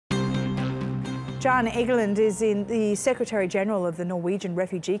Jan Egeland is the Secretary-General of the Norwegian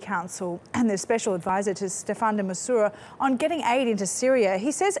Refugee Council and the Special Advisor to Stefan de Mistura on getting aid into Syria.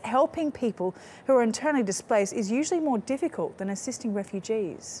 He says helping people who are internally displaced is usually more difficult than assisting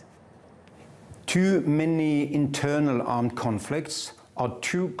refugees. Too many internal armed conflicts are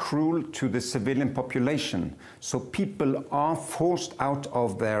too cruel to the civilian population, so people are forced out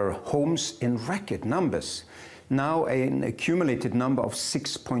of their homes in record numbers. Now an accumulated number of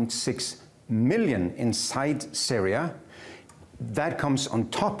 6.6 million inside Syria. That comes on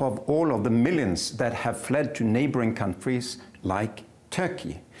top of all of the millions that have fled to neighboring countries like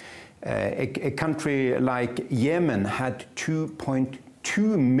Turkey. A country like Yemen had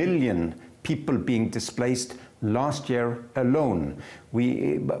 2.2 million people being displaced last year alone.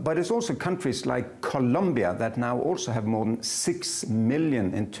 But it's also countries like Colombia that now also have more than 6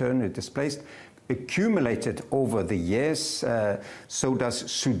 million internally displaced, accumulated over the years. So does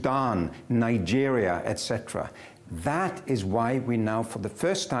Sudan, Nigeria, etc. That is why we now, for the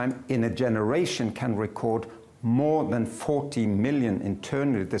first time in a generation, can record more than 40 million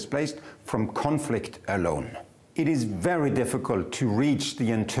internally displaced from conflict alone. It is very difficult to reach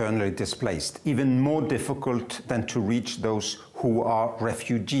the internally displaced, even more difficult than to reach those who are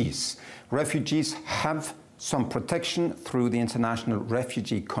refugees. Refugees have some protection through the International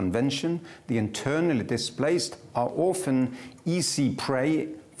Refugee Convention. The internally displaced are often easy prey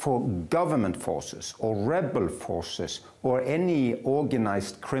for government forces or rebel forces or any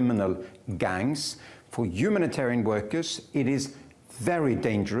organized criminal gangs. For humanitarian workers, it is very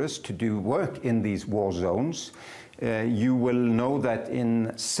dangerous to do work in these war zones. You will know that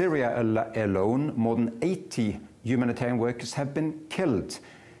in Syria alone, more than 80 humanitarian workers have been killed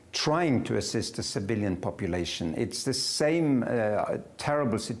trying to assist the civilian population. It's the same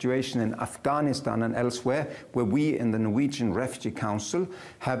terrible situation in Afghanistan and elsewhere, where we in the Norwegian Refugee Council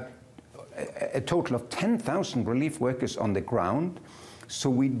have a total of 10,000 relief workers on the ground. So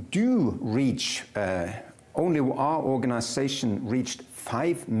we do reach, only our organization reached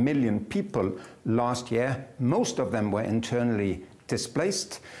 5 million people last year. Most of them were internally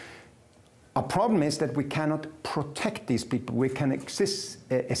displaced. Our problem is that we cannot protect these people. We can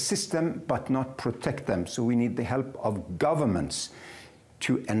assist them, but not protect them. So we need the help of governments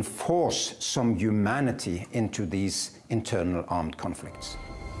to enforce some humanity into these internal armed conflicts.